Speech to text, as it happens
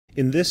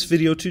In this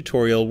video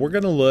tutorial, we're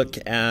going to look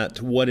at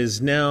what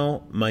is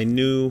now my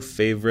new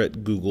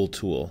favorite Google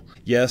tool.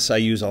 Yes, I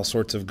use all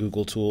sorts of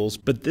Google tools,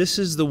 but this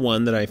is the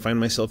one that I find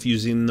myself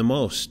using the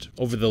most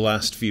over the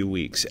last few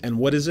weeks. And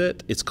what is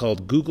it? It's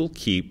called Google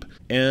Keep,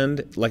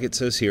 and like it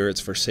says here, it's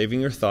for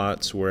saving your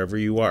thoughts wherever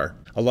you are.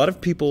 A lot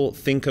of people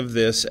think of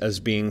this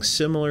as being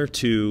similar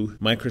to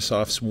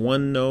Microsoft's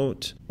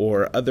OneNote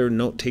or other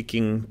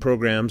note-taking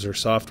programs or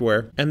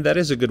software, and that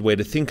is a good way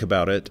to think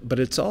about it, but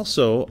it's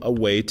also a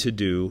way to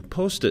do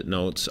Post-it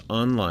notes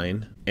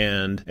online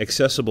and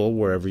accessible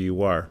wherever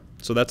you are.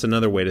 So that's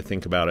another way to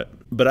think about it.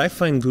 But I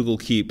find Google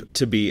Keep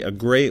to be a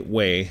great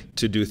way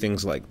to do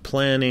things like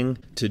planning,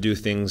 to do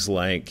things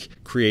like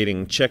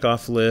creating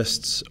checkoff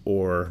lists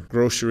or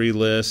grocery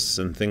lists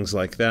and things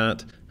like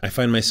that. I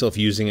find myself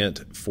using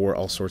it for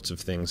all sorts of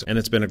things, and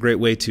it's been a great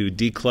way to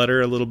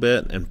declutter a little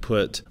bit and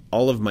put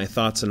all of my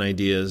thoughts and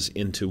ideas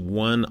into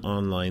one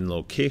online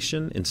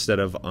location instead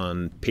of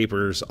on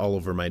papers all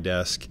over my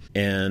desk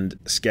and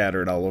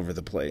scattered all over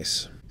the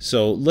place.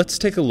 So let's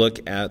take a look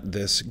at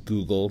this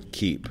Google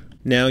Keep.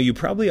 Now, you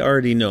probably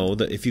already know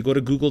that if you go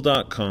to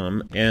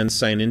google.com and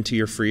sign into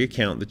your free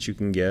account that you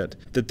can get,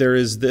 that there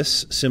is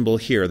this symbol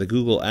here, the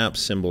Google Apps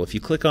symbol. If you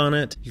click on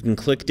it, you can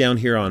click down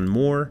here on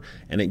More,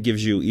 and it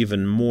gives you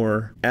even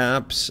more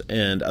apps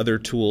and other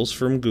tools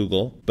from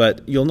Google.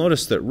 But you'll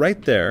notice that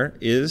right there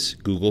is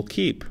Google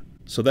Keep.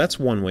 So that's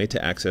one way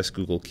to access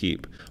Google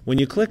Keep. When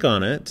you click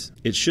on it,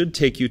 it should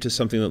take you to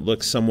something that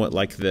looks somewhat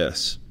like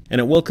this. And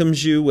it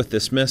welcomes you with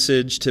this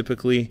message,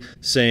 typically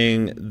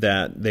saying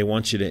that they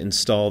want you to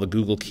install the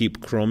Google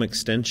Keep Chrome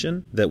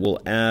extension that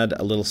will add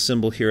a little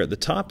symbol here at the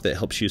top that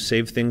helps you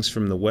save things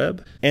from the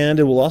web. And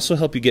it will also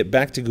help you get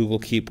back to Google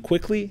Keep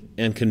quickly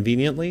and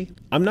conveniently.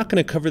 I'm not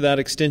going to cover that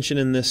extension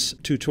in this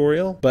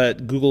tutorial,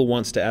 but Google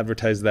wants to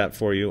advertise that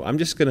for you. I'm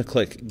just going to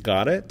click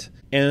Got It.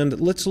 And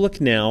let's look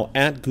now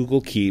at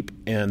Google Keep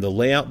and the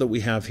layout that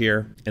we have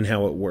here and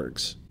how it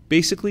works.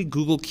 Basically,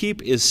 Google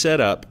Keep is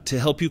set up to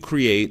help you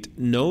create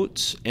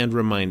notes and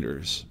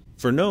reminders.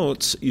 For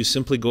notes, you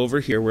simply go over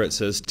here where it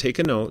says take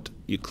a note,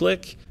 you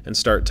click and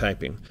start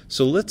typing.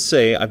 So let's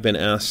say I've been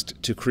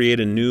asked to create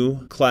a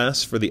new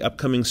class for the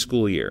upcoming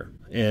school year.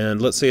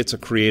 And let's say it's a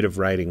creative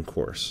writing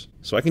course.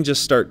 So I can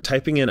just start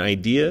typing in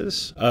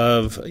ideas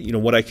of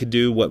what I could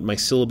do, what my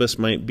syllabus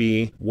might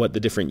be, what the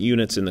different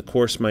units in the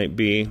course might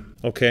be.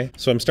 Okay,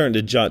 so I'm starting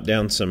to jot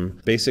down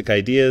some basic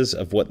ideas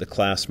of what the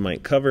class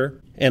might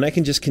cover. And I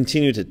can just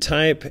continue to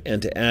type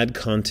and to add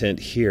content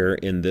here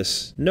in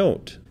this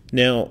note.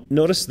 Now,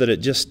 notice that it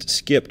just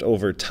skipped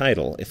over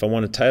title. If I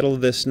want to title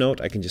this note,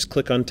 I can just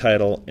click on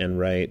title and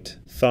write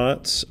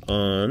Thoughts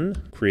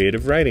on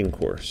Creative Writing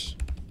Course.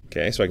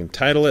 Okay, so I can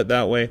title it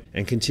that way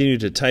and continue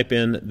to type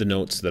in the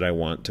notes that I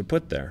want to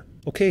put there.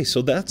 Okay,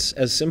 so that's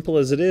as simple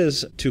as it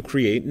is to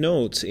create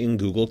notes in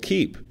Google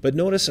Keep. But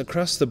notice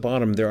across the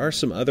bottom there are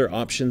some other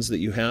options that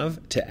you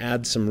have to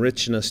add some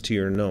richness to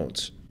your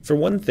notes. For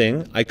one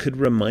thing, I could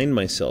remind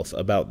myself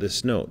about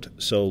this note.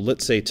 So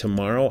let's say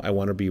tomorrow I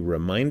want to be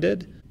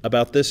reminded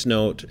about this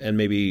note and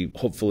maybe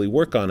hopefully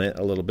work on it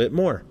a little bit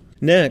more.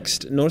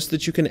 Next, notice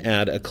that you can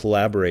add a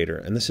collaborator,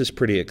 and this is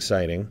pretty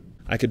exciting.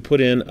 I could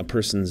put in a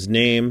person's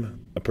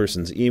name, a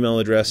person's email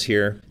address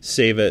here,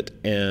 save it,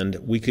 and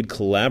we could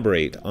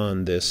collaborate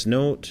on this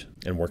note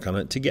and work on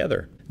it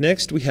together.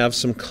 Next, we have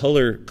some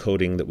color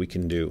coding that we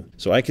can do.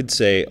 So I could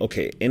say,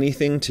 okay,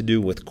 anything to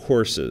do with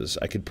courses,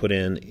 I could put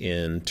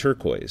in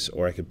turquoise,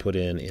 or I could put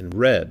in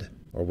red,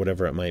 or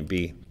whatever it might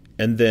be.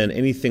 And then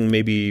anything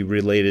maybe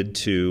related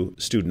to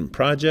student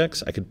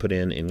projects, I could put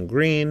in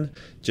green.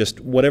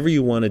 Just whatever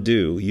you want to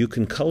do, you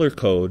can color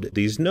code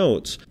these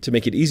notes to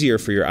make it easier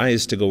for your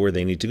eyes to go where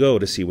they need to go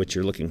to see what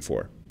you're looking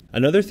for.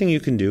 Another thing you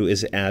can do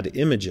is add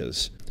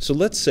images. So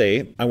let's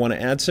say I want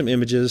to add some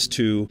images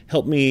to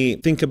help me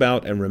think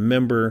about and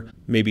remember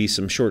maybe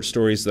some short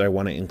stories that I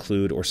want to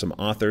include or some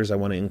authors I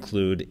want to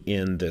include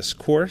in this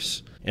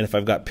course. And if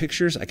I've got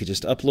pictures, I could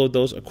just upload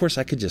those. Of course,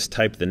 I could just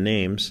type the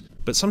names,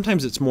 but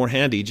sometimes it's more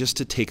handy just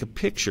to take a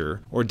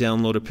picture or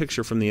download a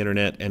picture from the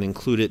internet and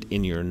include it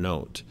in your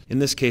note. In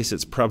this case,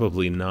 it's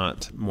probably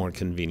not more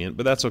convenient,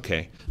 but that's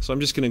okay. So I'm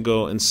just going to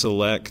go and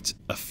select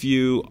a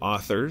few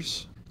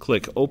authors.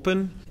 Click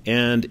Open,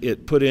 and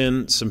it put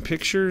in some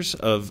pictures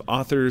of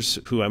authors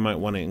who I might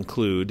want to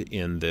include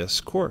in this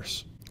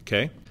course.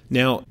 Okay.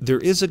 Now, there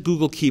is a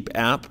Google Keep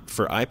app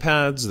for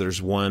iPads,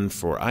 there's one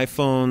for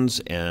iPhones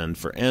and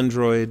for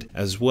Android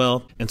as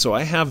well. And so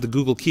I have the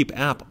Google Keep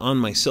app on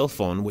my cell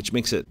phone, which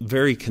makes it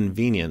very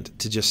convenient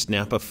to just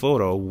snap a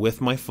photo with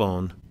my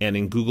phone, and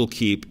in Google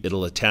Keep,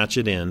 it'll attach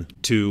it in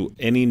to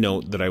any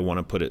note that I want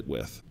to put it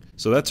with.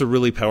 So that's a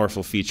really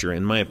powerful feature,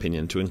 in my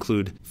opinion, to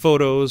include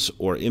photos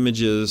or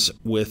images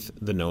with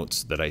the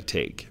notes that I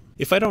take.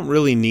 If I don't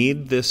really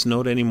need this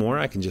note anymore,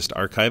 I can just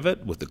archive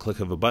it with the click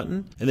of a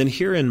button. And then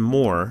here in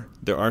More,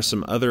 there are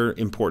some other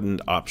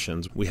important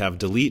options. We have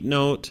Delete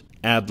Note,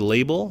 Add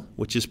Label,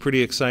 which is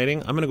pretty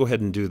exciting. I'm going to go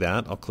ahead and do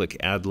that. I'll click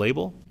Add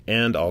Label,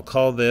 and I'll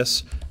call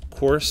this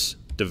Course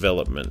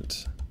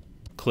Development.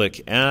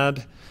 Click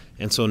Add,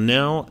 And so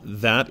now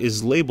that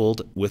is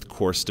labeled with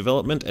course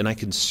development, and I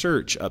can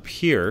search up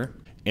here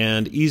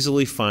and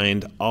easily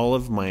find all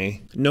of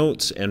my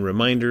notes and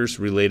reminders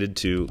related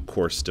to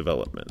course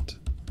development.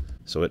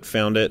 So it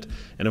found it,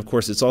 and of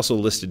course it's also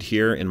listed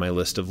here in my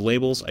list of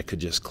labels. I could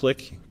just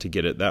click to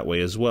get it that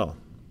way as well.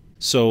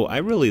 So I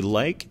really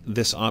like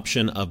this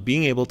option of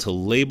being able to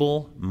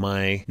label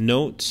my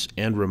notes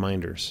and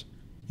reminders.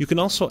 You can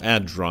also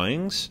add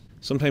drawings.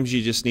 Sometimes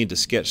you just need to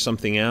sketch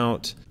something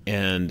out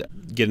and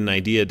get an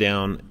idea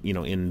down,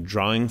 in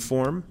drawing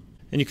form.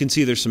 And you can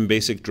see there's some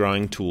basic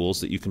drawing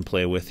tools that you can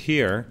play with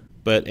here.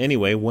 But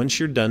anyway, once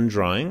you're done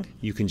drawing,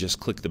 you can just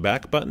click the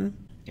back button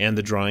and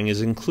the drawing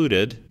is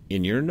included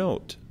in your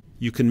note.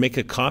 You can make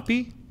a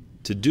copy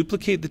to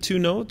duplicate the two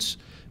notes.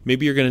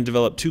 Maybe you're going to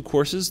develop two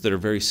courses that are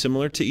very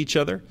similar to each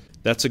other.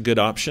 That's a good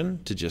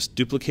option to just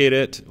duplicate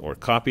it or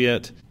copy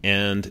it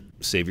and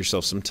save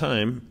yourself some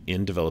time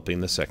in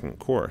developing the second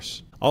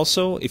course.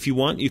 Also, if you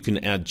want, you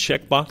can add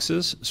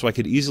checkboxes, so I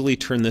could easily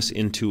turn this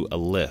into a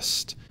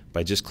list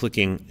by just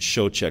clicking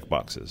Show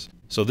Checkboxes.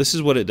 So this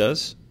is what it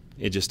does.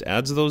 It just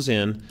adds those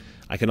in.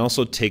 I can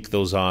also take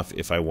those off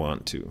if I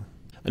want to.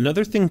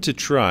 Another thing to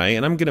try,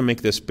 and I'm going to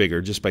make this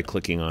bigger just by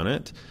clicking on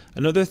it.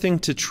 Another thing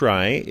to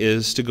try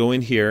is to go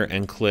in here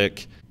and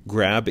click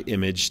Grab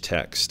Image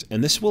Text.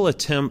 And this will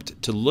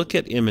attempt to look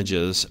at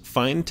images,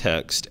 find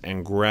text,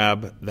 and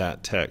grab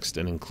that text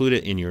and include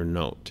it in your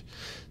note.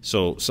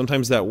 So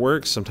sometimes that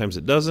works, sometimes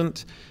it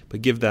doesn't,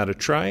 but give that a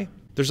try.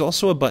 There's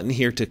also a button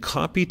here to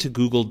copy to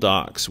Google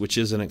Docs, which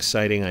is an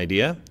exciting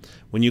idea.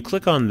 When you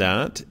click on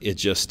that, it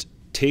just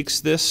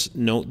takes this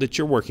note that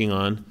you're working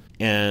on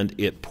and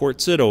it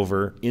ports it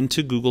over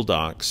into Google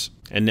Docs.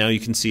 And now you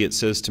can see it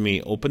says to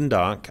me, Open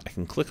Doc. I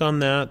can click on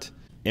that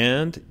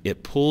and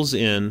it pulls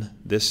in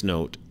this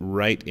note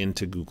right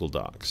into Google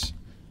Docs.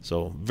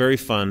 So very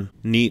fun,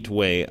 neat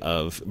way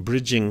of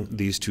bridging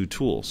these two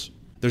tools.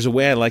 There's a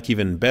way I like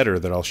even better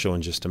that I'll show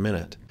in just a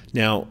minute.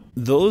 Now,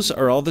 those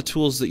are all the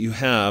tools that you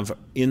have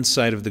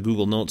inside of the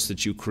Google Notes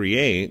that you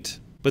create,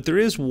 but there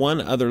is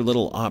one other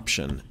little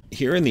option.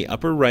 Here in the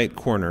upper right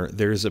corner,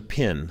 there's a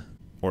pin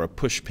or a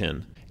push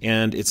pin,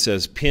 and it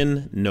says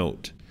Pin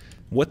Note.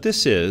 What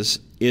this is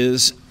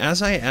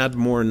as I add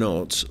more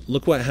notes,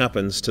 look what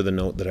happens to the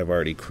note that I've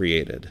already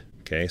created.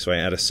 Okay, so I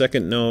add a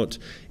second note,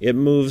 it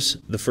moves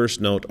the first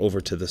note over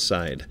to the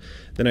side.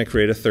 Then I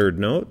create a third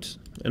note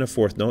and a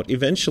fourth note.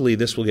 Eventually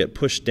this will get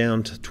pushed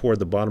down toward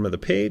the bottom of the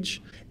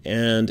page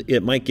and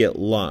it might get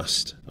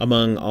lost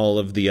among all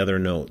of the other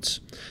notes.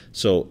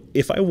 So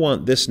if I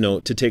want this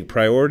note to take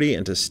priority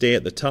and to stay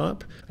at the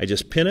top, I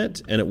just pin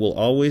it and it will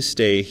always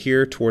stay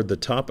here toward the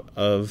top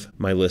of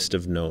my list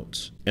of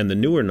notes. And the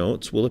newer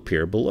notes will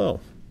appear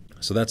below.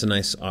 So that's a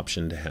nice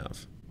option to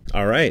have.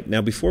 All right,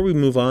 now before we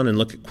move on and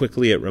look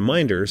quickly at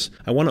reminders,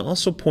 I want to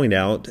also point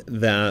out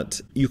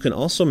that you can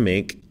also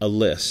make a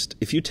list.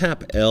 If you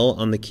tap L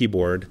on the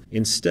keyboard,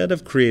 instead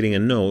of creating a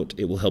note,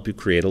 it will help you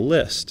create a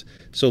list.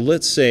 So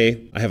let's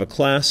say I have a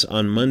class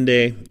on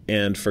Monday,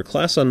 and for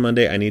class on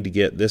Monday, I need to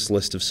get this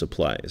list of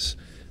supplies.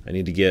 I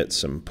need to get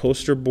some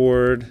poster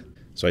board.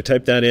 So I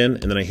type that in,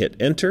 and then I hit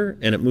Enter,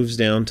 and it moves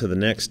down to the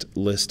next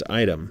list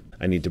item.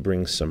 I need to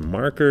bring some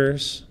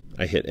markers.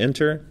 I hit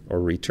Enter or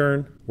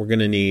Return. We're going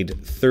to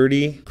need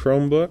 30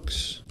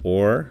 Chromebooks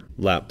or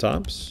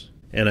laptops,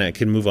 and I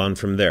can move on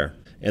from there.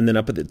 And then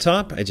up at the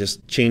top, I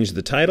just change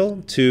the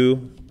title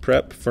to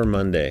Prep for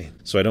Monday,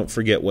 so I don't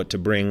forget what to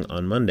bring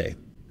on Monday.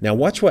 Now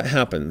watch what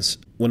happens.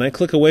 When I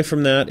click away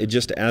from that, it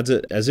just adds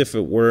it as if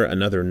it were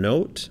another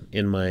note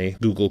in my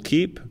Google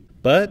Keep,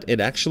 but it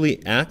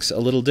actually acts a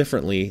little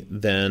differently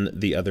than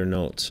the other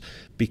notes.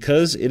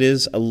 Because it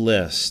is a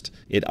list,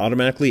 it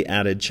automatically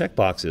added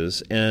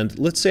checkboxes, and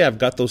let's say I've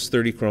got those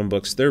 30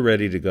 Chromebooks, they're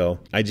ready to go.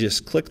 I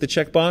just click the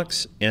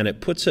checkbox and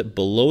it puts it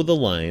below the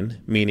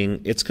line,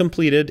 meaning it's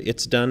completed,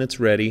 it's done,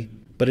 it's ready,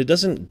 but it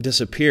doesn't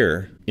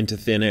disappear into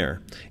thin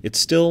air. It's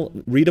still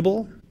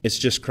readable, it's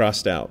just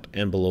crossed out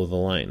and below the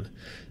line.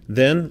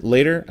 Then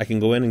later I can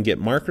go in and get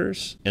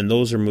markers, and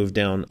those are moved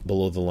down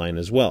below the line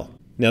as well.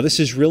 Now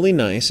this is really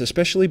nice,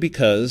 especially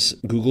because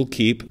Google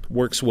Keep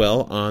works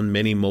well on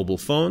many mobile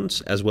phones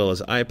as well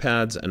as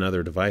iPads and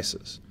other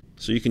devices.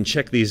 So you can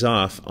check these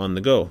off on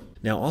the go.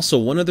 Now also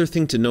one other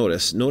thing to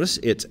notice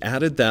it's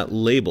added that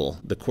label,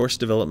 the course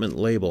development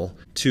label,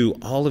 to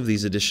all of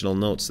these additional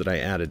notes that I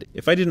added.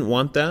 If I didn't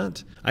want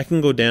that, I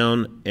can go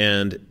down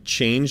and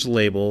change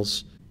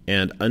labels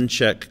and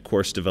uncheck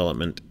course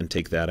development and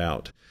take that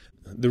out.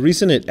 The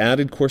reason it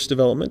added course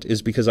development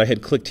is because I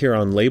had clicked here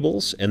on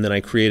labels and then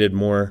I created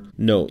more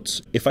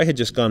notes. If I had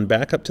just gone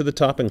back up to the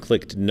top and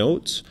clicked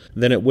notes,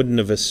 then it wouldn't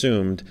have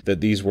assumed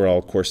that these were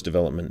all course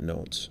development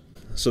notes.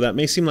 So that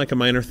may seem like a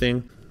minor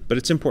thing, but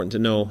it's important to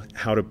know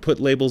how to put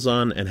labels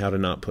on and how to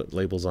not put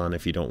labels on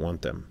if you don't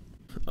want them.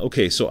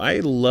 Okay, so I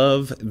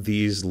love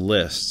these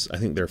lists. I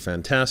think they're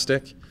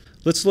fantastic.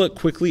 Let's look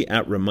quickly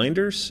at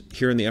reminders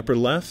here in the upper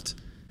left,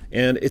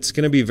 and it's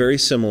going to be very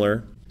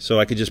similar. So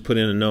I could just put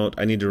in a note,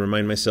 I need to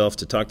remind myself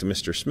to talk to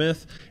Mr.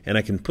 Smith, and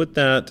I can put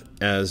that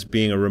as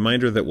being a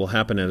reminder that will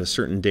happen at a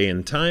certain day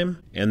and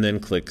time, and then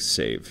click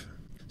Save.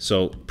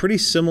 So pretty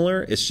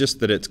similar, it's just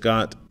that it's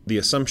got the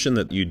assumption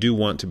that you do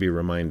want to be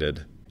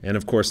reminded. And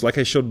of course, like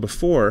I showed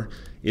before,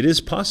 it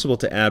is possible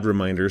to add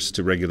reminders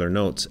to regular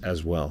notes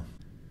as well.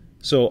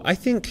 So I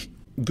think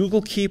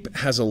Google Keep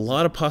has a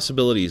lot of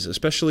possibilities,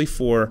 especially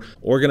for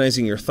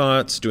organizing your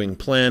thoughts, doing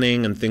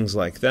planning, and things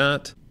like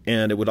that.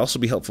 And it would also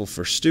be helpful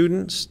for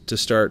students to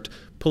start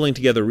pulling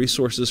together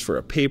resources for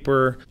a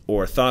paper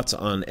or thoughts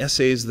on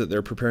essays that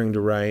they're preparing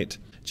to write.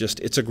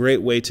 It's a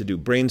great way to do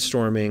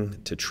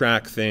brainstorming, to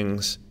track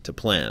things, to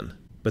plan.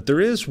 But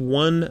there is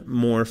one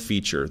more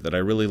feature that I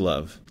really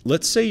love.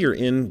 Let's say you're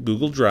in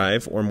Google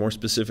Drive, or more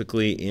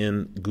specifically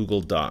in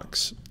Google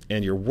Docs,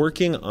 and you're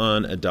working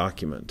on a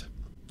document.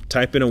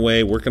 Typing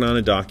away, working on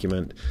a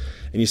document,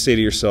 and you say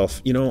to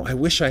yourself, I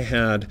wish I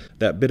had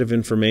that bit of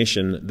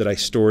information that I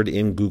stored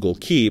in Google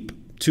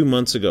Keep 2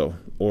 months ago,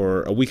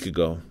 or a week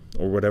ago,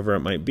 or whatever it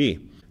might be.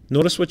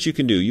 Notice what you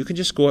can do. You can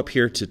just go up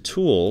here to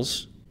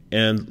Tools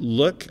and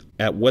look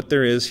at what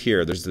there is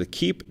here. There's the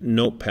Keep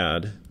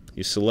Notepad.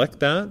 You select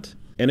that,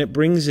 and it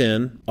brings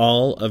in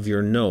all of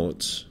your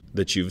notes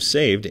that you've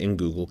saved in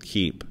Google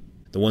Keep.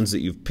 The ones that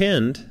you've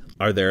pinned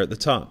are there at the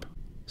top.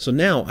 So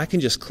now I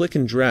can just click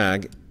and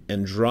drag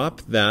and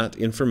drop that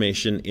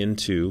information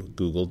into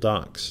Google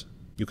Docs.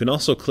 You can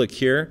also click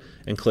here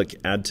and click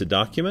Add to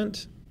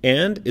Document,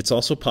 and it's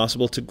also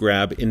possible to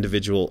grab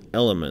individual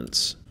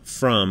elements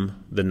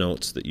from the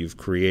notes that you've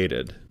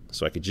created.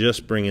 So I could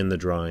just bring in the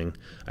drawing,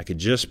 I could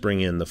just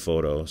bring in the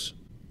photos.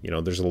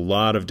 There's a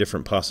lot of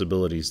different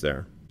possibilities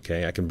there.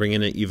 Okay, I can bring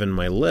in even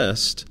my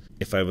list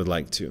if I would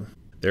like to.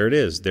 There it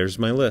is, there's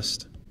my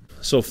list.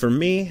 So for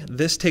me,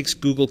 this takes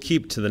Google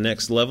Keep to the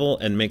next level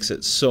and makes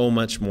it so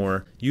much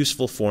more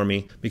useful for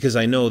me, because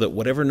I know that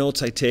whatever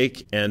notes I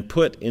take and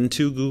put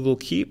into Google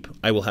Keep,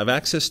 I will have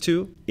access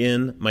to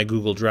in my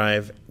Google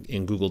Drive,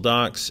 in Google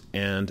Docs,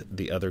 and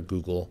the other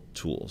Google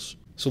tools.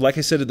 So like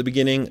I said at the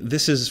beginning,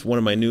 this is one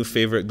of my new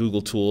favorite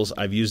Google tools.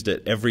 I've used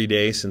it every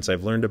day since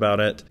I've learned about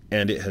it,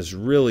 and it has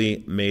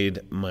really made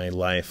my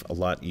life a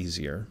lot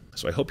easier.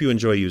 So I hope you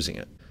enjoy using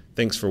it.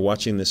 Thanks for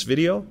watching this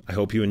video. I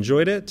hope you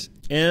enjoyed it,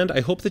 and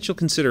I hope that you'll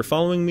consider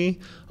following me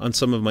on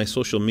some of my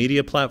social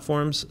media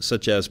platforms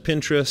such as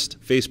Pinterest,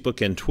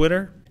 Facebook, and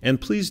Twitter.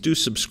 And please do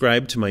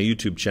subscribe to my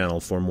YouTube channel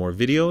for more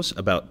videos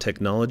about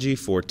technology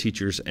for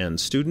teachers and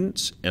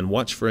students, and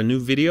watch for a new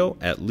video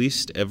at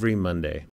least every Monday.